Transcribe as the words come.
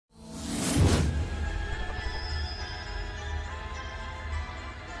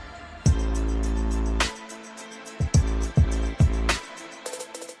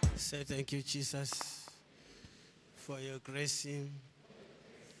say thank you, Jesus, for your grace,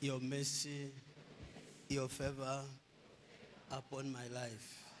 your mercy, your favor upon my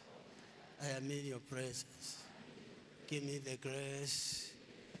life. I am in your presence. Give me the grace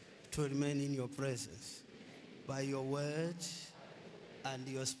to remain in your presence by your word and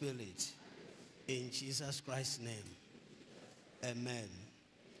your spirit. In Jesus Christ's name, amen.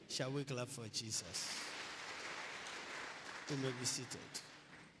 Shall we clap for Jesus? You may be seated.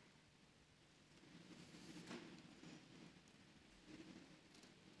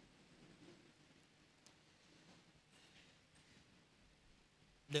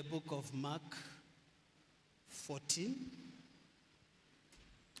 The book of Mark 14,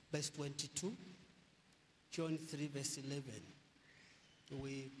 verse 22, John 3, verse 11.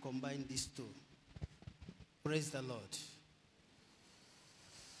 We combine these two. Praise the Lord.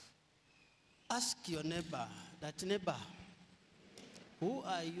 Ask your neighbor, that neighbor, who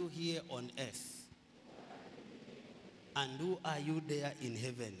are you here on earth? And who are you there in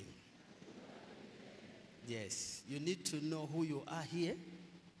heaven? Yes, you need to know who you are here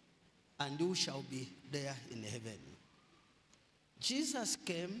and who shall be there in heaven. Jesus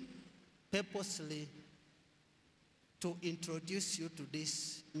came purposely to introduce you to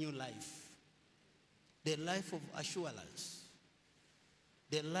this new life, the life of assurance,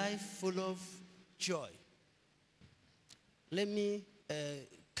 the life full of joy. Let me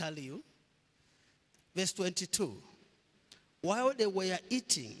tell you, verse 22. While they were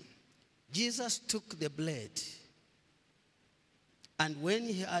eating, Jesus took the bread, and when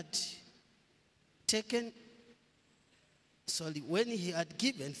he had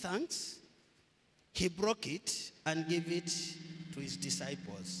given thanks, he broke it and gave it to his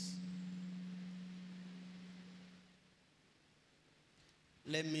disciples.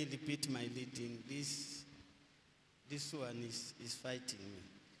 Let me repeat my leading. This one is fighting me.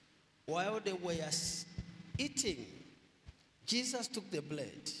 While they were eating, Jesus took the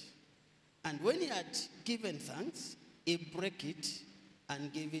bread, and when he had given thanks, he broke it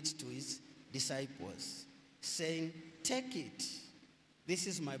and gave it to his disciples, saying, "Take it, this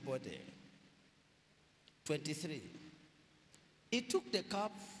is my body." 23. He took the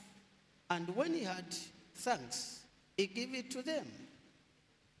cup, and when he had thanks, he gave it to them,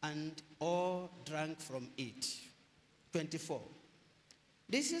 and all drank from it. 24.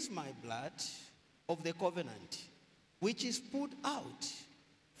 This is my blood of the covenant, which is poured out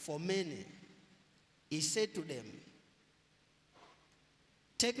for many. He said to them,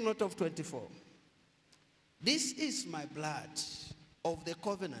 take note of 24. This is my blood of the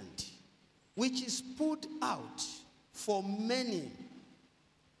covenant, which is poured out for many.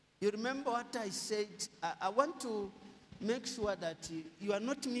 You remember what I said? I want to make sure that you are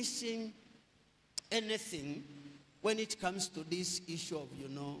not missing anything when it comes to this issue of,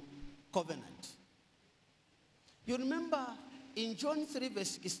 covenant. You remember in John 3,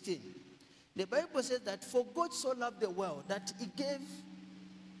 verse 16, the Bible says that for God so loved the world that he gave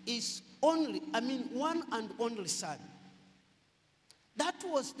his one and only son. That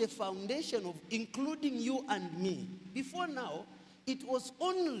was the foundation of including you and me. Before now, it was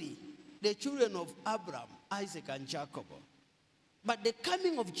only the children of Abraham, Isaac, and Jacob. But the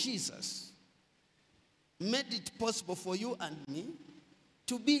coming of Jesus made it possible for you and me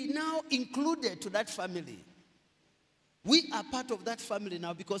to be now included to that family. We are part of that family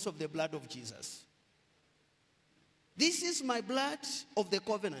now because of the blood of Jesus. This is my blood of the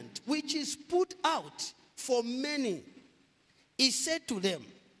covenant, which is put out for many. He said to them,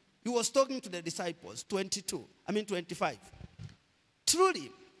 he was talking to the disciples, 25.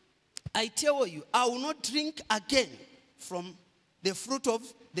 Truly, I tell you, I will not drink again from the fruit of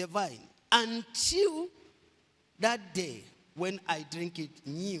the vine until that day when I drink it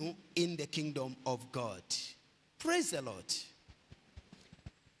new in the kingdom of God. Praise the Lord.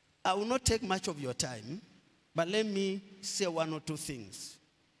 I will not take much of your time, but let me say one or two things.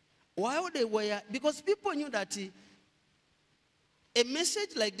 While they were, because people knew that a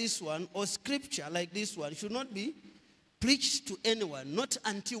message like this one or scripture like this one should not be preached to anyone, not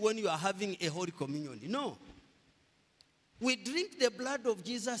until when you are having a Holy Communion. No. We drink the blood of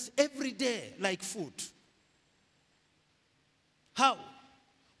Jesus every day like food. How?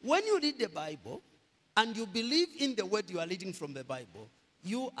 When you read the Bible and you believe in the word you are reading from the Bible,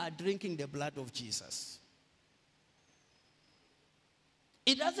 you are drinking the blood of Jesus.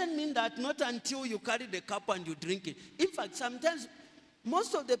 It doesn't mean that not until you carry the cup and you drink it. In fact, sometimes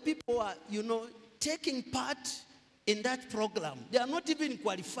most of the people are, taking part in that program. They are not even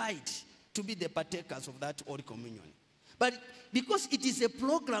qualified to be the partakers of that Holy Communion. But because it is a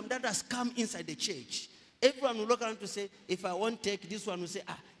program that has come inside the church, Everyone will look around to say, if I won't take, this one will say,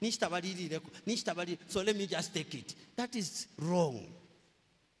 so let me just take it. That is wrong.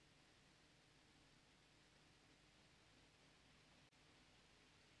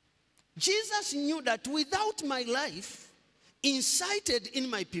 Jesus knew that without my life incited in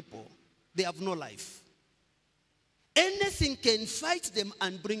my people, they have no life. Anything can fight them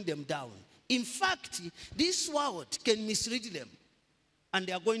and bring them down. In fact, this world can mislead them, and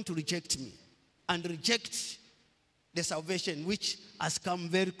they are going to reject me and reject the salvation which has come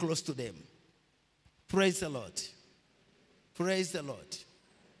very close to them. Praise the Lord. Praise the Lord.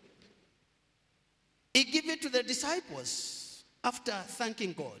 He gave it to the disciples after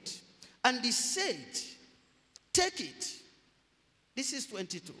thanking God. And he said, take it. This is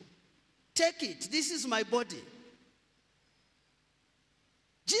 22. Take it. This is my body.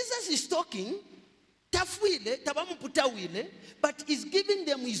 Jesus is talking, but he's giving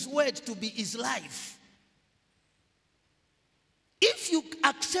them his word to be his life. If you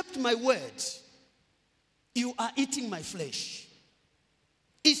accept my word, you are eating my flesh.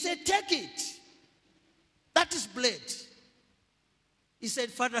 He said, take it. That is blood. He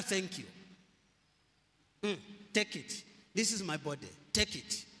said, Father, thank you. Take it. This is my body. Take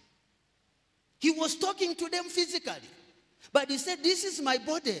it. He was talking to them physically. But he said, this is my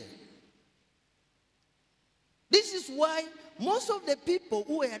body. This is why most of the people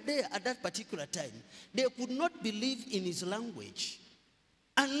who were there at that particular time, they could not believe in his language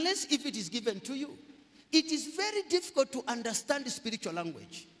unless if it is given to you. It is very difficult to understand the spiritual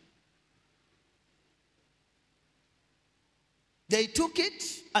language. They took it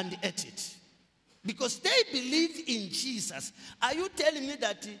and ate it because they believed in Jesus. Are you telling me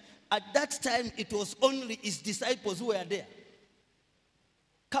that at that time it was only his disciples who were there?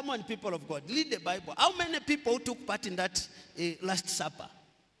 Come on, people of God, read the Bible. How many people took part in that Last Supper?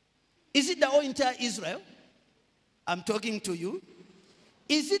 Is it the whole entire Israel? I'm talking to you.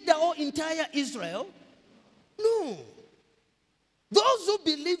 Is it the whole entire Israel? No. Those who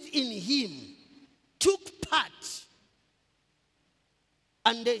believe in him took part,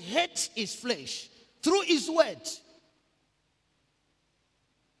 and they ate his flesh through his word.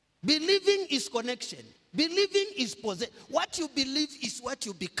 Believing is connection. Believing is possession. What you believe is what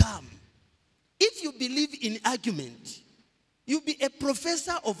you become. If you believe in argument, you'll be a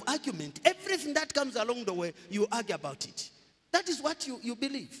professor of argument. Everything that comes along the way, you argue about it. That is what you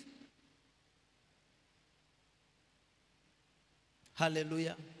believe.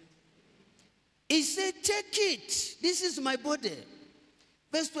 Hallelujah. He said, take it. This is my body.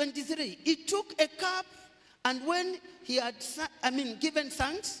 Verse 23. He took a cup, and when he had given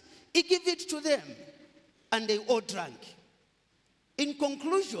thanks, he gave it to them, and they all drank. In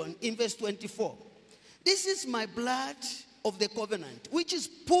conclusion, in verse 24, this is my blood of the covenant, which is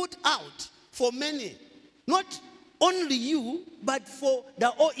poured out for many. Not only you, but for the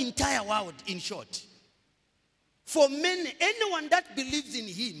whole entire world, in short. For many, anyone that believes in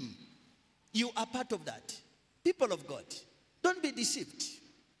him, you are part of that. People of God, don't be deceived.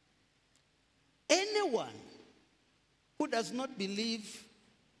 Anyone who does not believe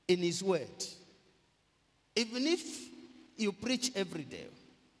in his word, even if you preach every day,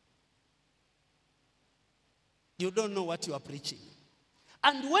 you don't know what you are preaching.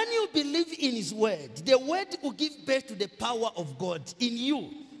 And when you believe in his word, the word will give birth to the power of God in you.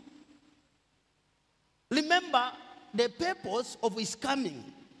 Remember, the purpose of his coming,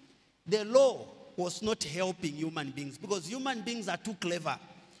 the law was not helping human beings because human beings are too clever.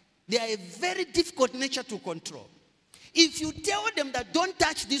 They are a very difficult nature to control. If you tell them that don't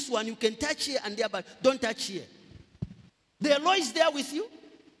touch this one, you can touch here and there, but don't touch here. The law is there with you.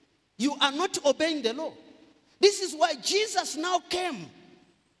 You are not obeying the law. This is why Jesus now came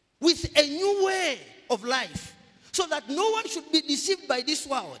with a new way of life, so that no one should be deceived by this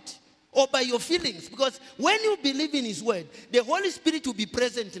world or by your feelings. Because when you believe in his word, the Holy Spirit will be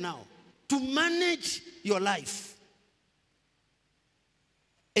present now to manage your life.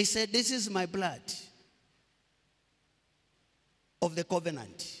 He said, this is my blood of the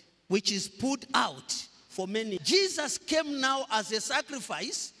covenant, which is poured out for many. Jesus came now as a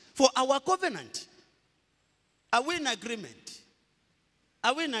sacrifice for our covenant. Are we in agreement?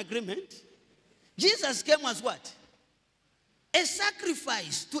 Are we in agreement? Jesus came as what? A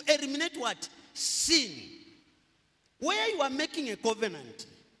sacrifice to eliminate what? Sin. Where you are making a covenant,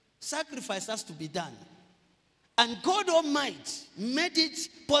 sacrifice has to be done. And God Almighty made it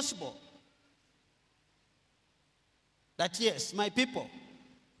possible that yes, my people,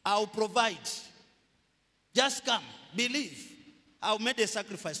 I'll provide. Just come, believe. I'll make a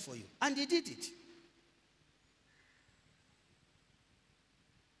sacrifice for you. And he did it.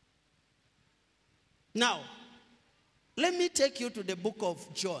 Now, let me take you to the book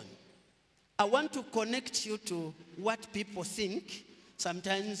of John. I want to connect you to what people think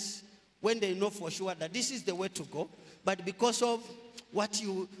sometimes when they know for sure that this is the way to go, but because of what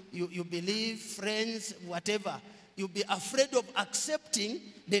you believe, friends, whatever, you'll be afraid of accepting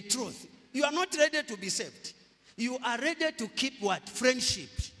the truth. You are not ready to be saved. You are ready to keep what? Friendship,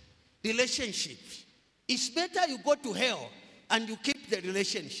 relationship. It's better you go to hell and you keep the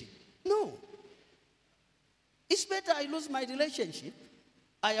relationship. No. It's better I lose my relationship.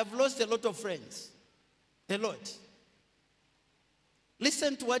 I have lost a lot of friends. A lot.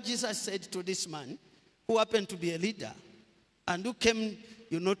 Listen to what Jesus said to this man who happened to be a leader and who came,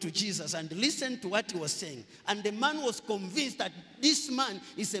 to Jesus, and listen to what he was saying. And the man was convinced that this man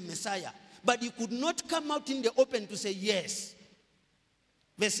is a Messiah. But he could not come out in the open to say yes.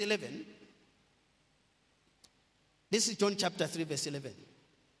 Verse 11. This is John chapter 3, verse 11.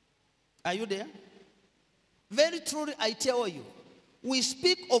 Are you there? Very truly, I tell you, we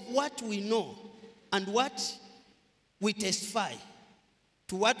speak of what we know and what we testify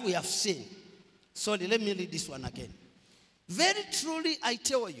to what we have seen. Sorry, let me read this one again. Very truly, I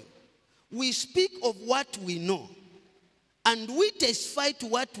tell you, we speak of what we know and we testify to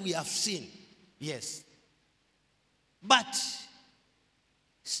what we have seen. Yes. But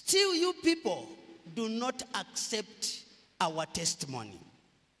still you people do not accept our testimony.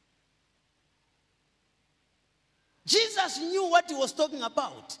 Jesus knew what he was talking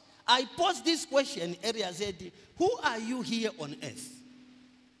about. I posed this question earlier. I said, who are you here on earth?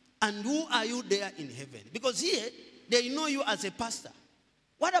 And who are you there in heaven? Because here, they know you as a pastor.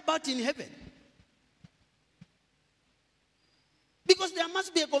 What about in heaven? Because there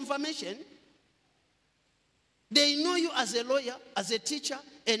must be a confirmation. They know you as a lawyer, as a teacher,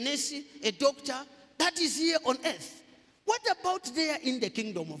 a nurse, a doctor. That is here on earth. What about there in the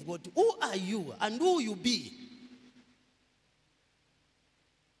kingdom of God? Who are you and who will you be?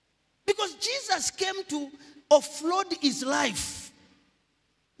 Because Jesus came to offload his life,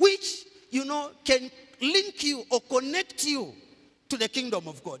 which, can link you or connect you to the kingdom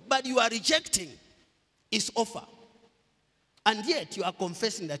of God. But you are rejecting his offer. And yet you are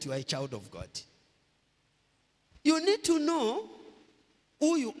confessing that you are a child of God. You need to know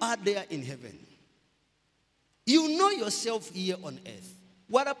who you are there in heaven. You know yourself here on earth.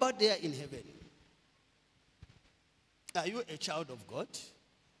 What about there in heaven? Are you a child of God?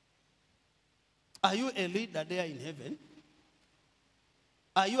 Are you a leader there in heaven?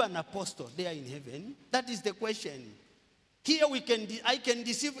 Are you an apostle there in heaven? That is the question. Here I can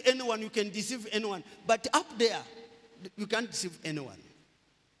deceive anyone, you can deceive anyone. But up there, you can't deceive anyone.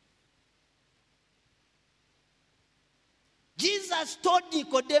 Jesus told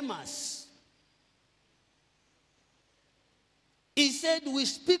Nicodemus, he said, we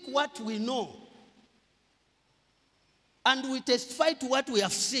speak what we know. And we testify to what we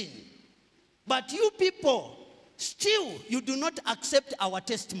have seen. But you people, still, you do not accept our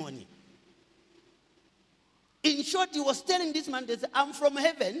testimony. In short, he was telling this man, I'm from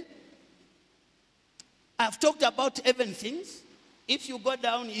heaven. I've talked about heaven things. If you go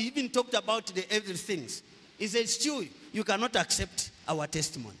down, he even talked about the earthly things. He said, still, you cannot accept our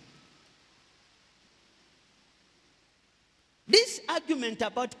testimony. This argument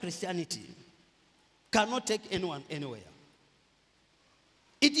about Christianity cannot take anyone anywhere.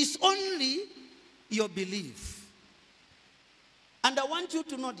 It is only your belief. And I want you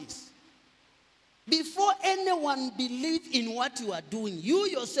to know this. Before anyone believes in what you are doing, you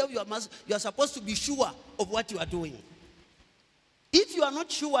yourself, you are supposed to be sure of what you are doing. If you are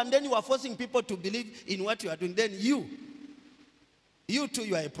not sure and then you are forcing people to believe in what you are doing, then you too,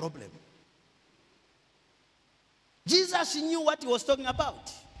 you are a problem. Jesus knew what he was talking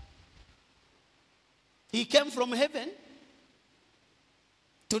about. He came from heaven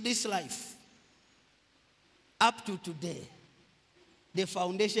to this life. Up to today, the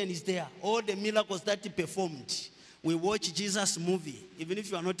foundation is there. All the miracles that he performed. We watch Jesus' movie, even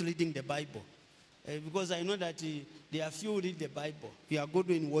if you are not reading the Bible. Because I know that there are few who read the Bible. You are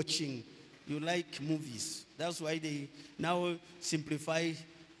good in watching. You like movies. That's why they now simplify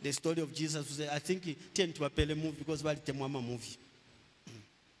the story of Jesus. I think he tend to appeal a movie because it's a movie.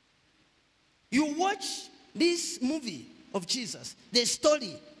 You watch this movie of Jesus, the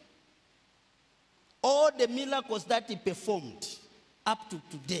story, all the miracles that he performed up to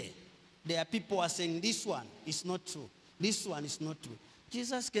today. There are people who are saying this one is not true. This one is not true.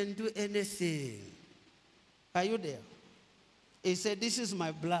 Jesus can do anything. Are you there? He said, this is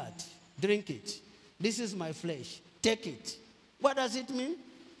my blood. Drink it. This is my flesh. Take it. What does it mean?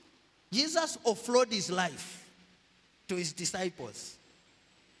 Jesus offloaded his life to his disciples.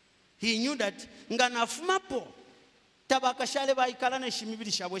 He knew that ngana fumapo tabakashale baikala ne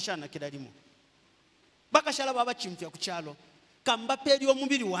shimibiri shabwe shana kidalimu. Bakashala baba chimfya kuchalo. Kamba peri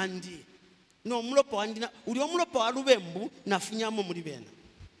omubiri wandi. No mulopo wandi na uli omulopo walubembu nafunyamo muri bena.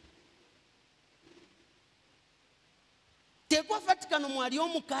 Tekwa fatikano mwali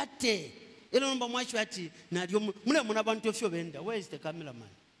omukate. Elo nomba mwachi ati nali mule muna bantu ofyo benda. Where is the cameraman?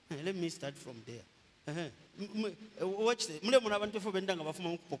 Let me start from there. Watch this. Mule muna bantu ofyo benda nga bafuma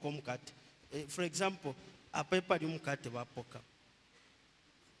mukupoko omukate. For example, a paper di omukate bapoka.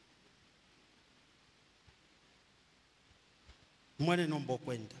 Mwale nomba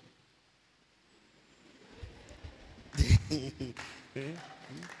kwenda.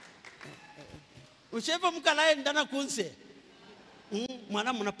 Usheva mukalaye ndana kunse.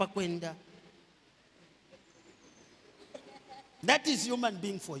 Mwana munapa kwenda. That is human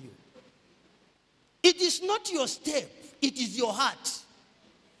being for you. It is not your step, it is your heart.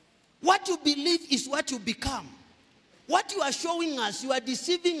 What you believe is what you become. What you are showing us, you are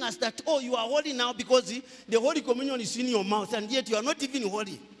deceiving us that, oh, you are holy now because the Holy Communion is in your mouth, and yet you are not even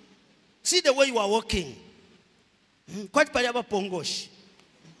holy. See the way you are walking.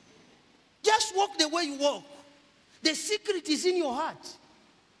 Just walk the way you walk. The secret is in your heart.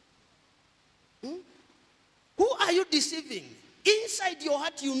 Who are you deceiving? Inside your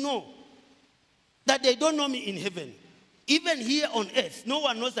heart you know that they don't know me in heaven. Even here on earth, no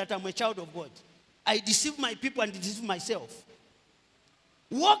one knows that I'm a child of God. I deceive my people and deceive myself.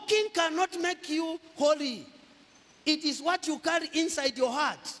 Walking cannot make you holy. It is what you carry inside your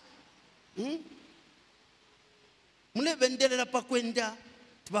heart. Mule bendelera pakwenda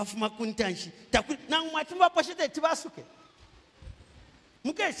tibafuma kuntanshi na mwatimba poshete tibasuke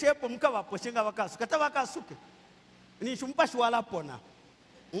muke shepo mukaba poshenga bakasuka tabakasuke ni shumpashi wala pona.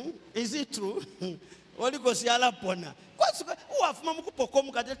 Is it true? Holy Ghost yala pona kwasuka uwafuma mukupoko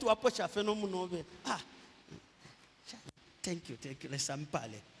mukate tuwaposha phenomenal. Thank you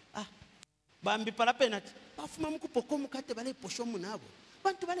lesampale. Bambi parapena bafuma mukupoko mukate bale posho munabo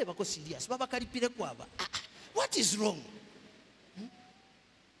bantu bale bako serious baba kalipire kwaba. What is wrong?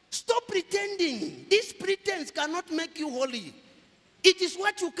 Stop pretending. This pretense cannot make you holy. It is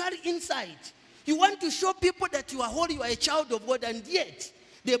what you carry inside. You want to show people that you are holy, you are a child of God, and yet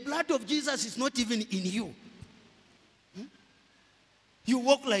the blood of Jesus is not even in you. You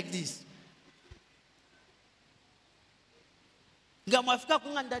walk like this. Ngamafika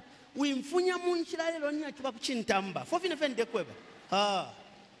kunganda wimfunya munchira lelo nya chuba kuchintamba. Fofine fende kweba.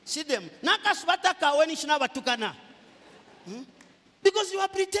 See them. Nakaswata kaweni shina batukana. Because you are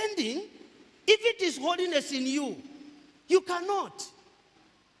pretending. If it is holiness in you, you cannot.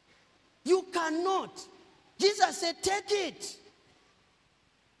 You cannot. Jesus said, take it.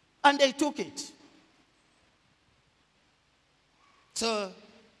 And they took it. So,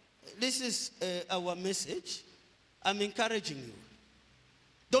 this is our message. I'm encouraging you.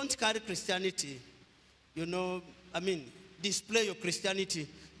 Don't carry Christianity, display your Christianity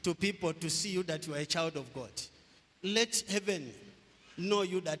to people to see you that you are a child of God. Let heaven know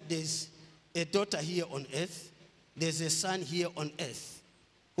you that there's a daughter here on earth, there's a son here on earth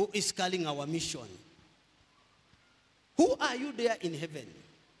who is calling our mission. Who are you there in heaven?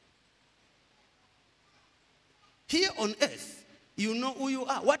 Here on earth, you know who you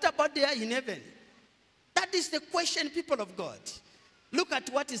are. What about there in heaven? That is the question, people of God. Look at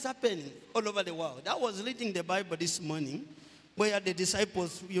what is happening all over the world. I was reading the Bible this morning, where the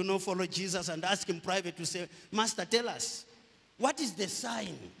disciples, follow Jesus and ask him private to say, Master, tell us, what is the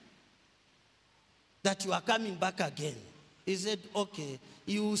sign that you are coming back again? He said, okay,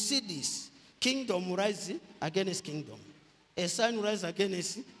 you see this. Kingdom rise against kingdom. A son rise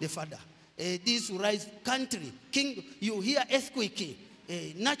against the father. This rise country, kingdom. You hear earthquake,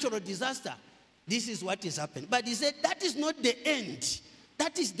 natural disaster. This is what is happening. But he said, that is not the end.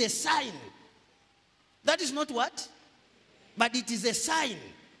 That is the sign. That is not what? But it is a sign.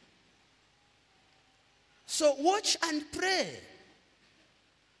 So watch and pray.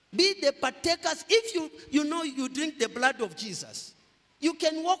 Be the partakers. If you drink the blood of Jesus, you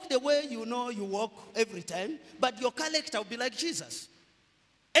can walk the way you walk every time, but your character will be like Jesus.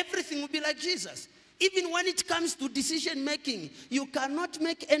 Everything will be like Jesus. Even when it comes to decision making, you cannot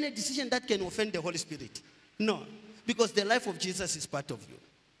make any decision that can offend the Holy Spirit. No, because the life of Jesus is part of you.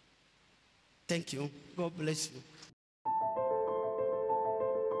 Thank you. God bless you.